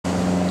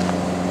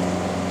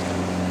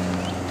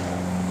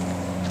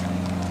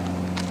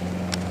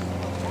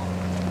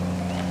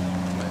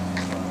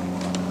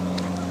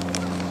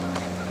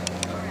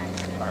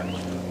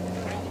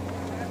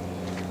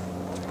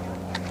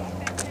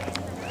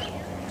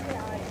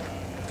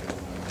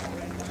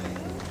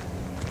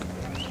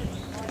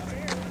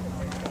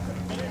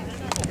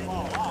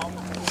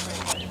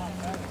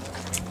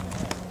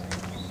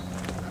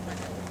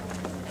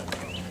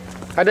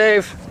Hi,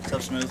 Dave. What's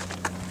up, Smooth?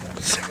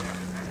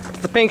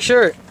 The pink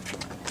shirt.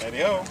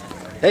 Hey-ho.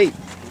 Hey.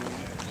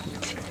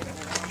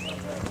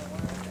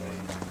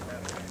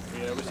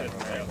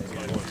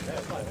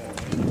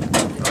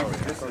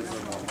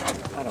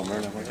 I don't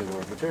remember what they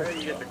were, but here. A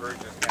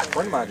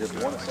friend of mine just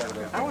won a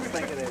Saturday. I was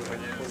thinking it was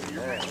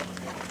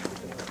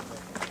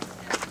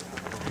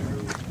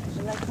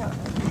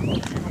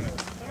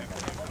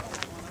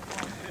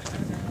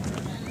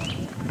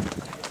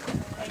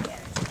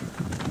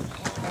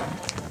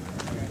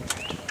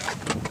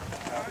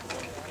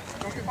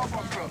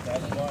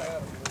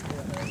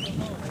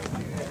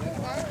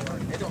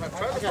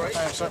I gotta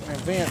find something in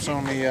Vince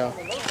on the on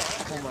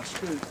my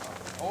scoot.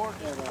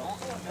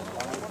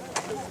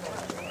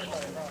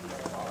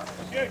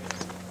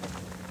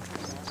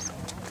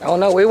 Oh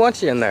no, we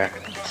want you in there.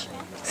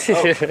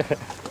 Oh. You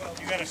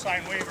got a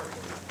signed waiver?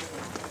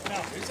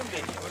 No. There's some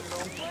big.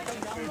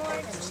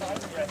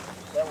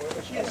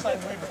 She has a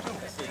signed waiver too.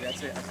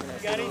 You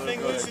got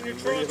anything loose in your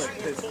trunk?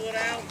 We'll pull it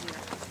out.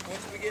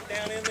 Once we get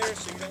down in there,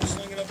 so you don't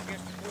sling it up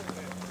against the floor.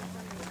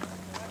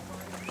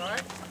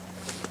 Alright?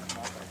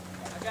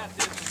 I got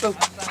this.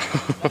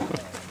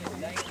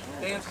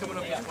 Dan's coming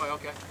up this way,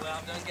 okay. Well,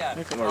 I'm done got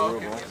it. Oh,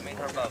 okay. Me and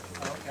her both.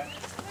 Okay.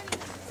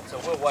 So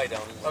we'll wait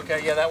on him.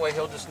 Okay, yeah, that way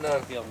he'll just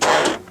know. Yeah.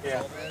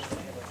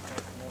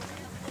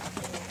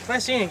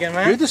 Nice seeing you again,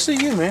 man. Good to see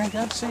you, man.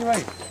 Glad to see you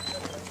right.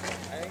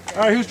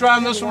 Alright, who's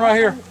driving this one right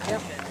here?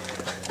 Yep.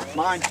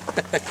 Mine.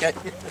 Okay.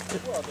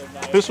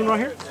 This one right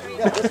here?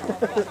 Yeah, this one.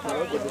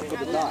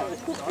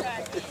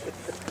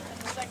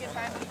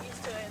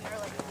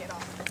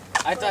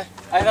 I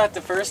thought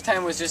the first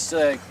time was just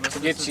to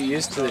get you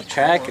used to the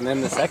track, and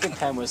then the second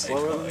time was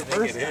slower than the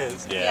first. It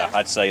is. Yeah,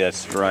 I'd say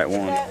that's the right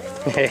one.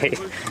 Hey.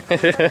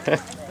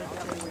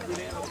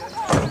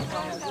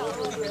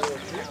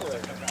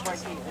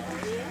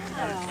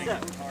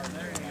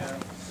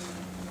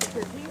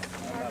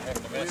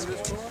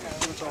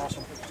 That's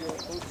awesome.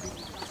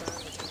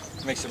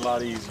 Makes it a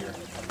lot easier.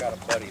 I've got a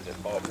buddy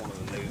that bought one of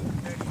the new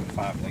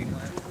 5-liter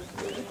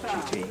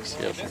GTs.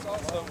 Yep.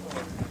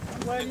 I'm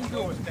glad you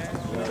go with that.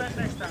 We'll do that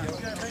next time. We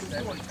gotta make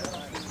that one.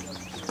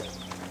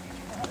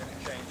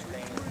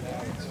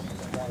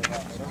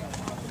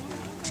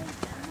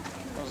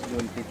 Those are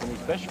doing people,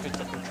 especially if it's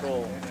a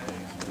control. I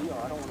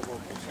don't want to go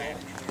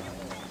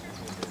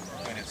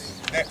and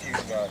his nephew,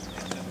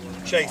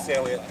 Chase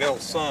Elliott,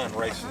 Bill's son,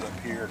 races up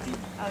here. He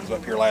was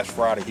up here last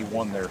Friday. He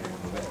won there.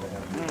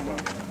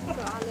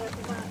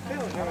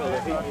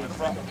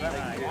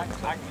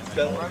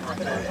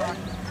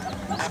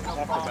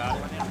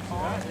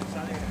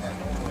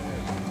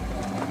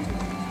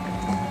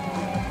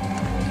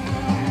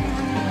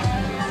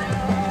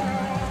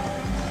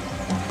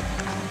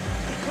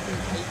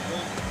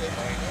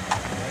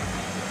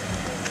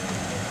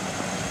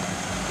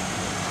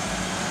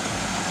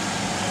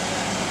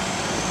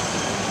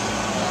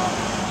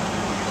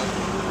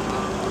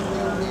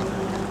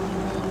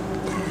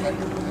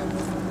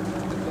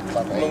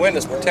 I'm gonna win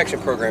this protection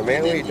program,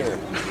 man. What are you doing?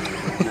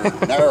 Your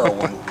narrow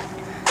one,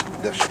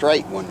 the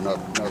straight one, in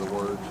other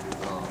words.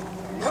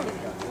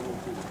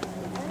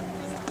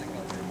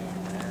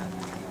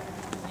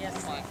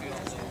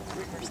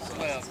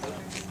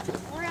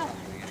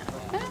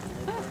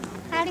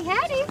 Howdy,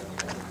 howdy.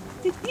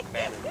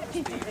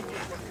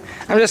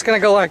 I'm just gonna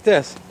go like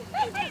this.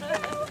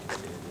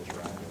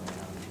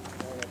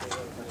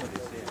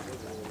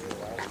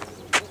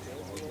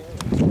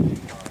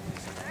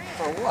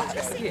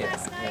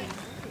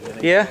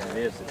 Yeah?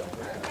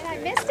 And I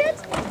missed it?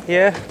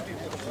 Yeah.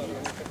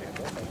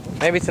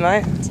 Maybe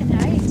tonight?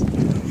 Tonight.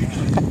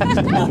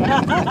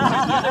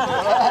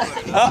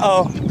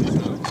 Uh-oh.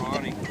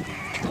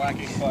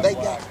 They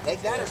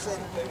got us in,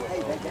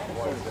 hey, they got us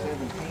in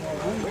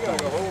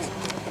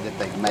 17 that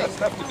they make.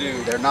 Stuff to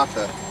do. They're not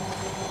the,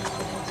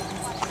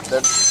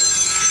 they're,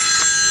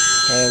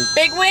 And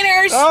Big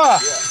winners! ah!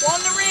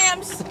 Won the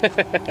Rams!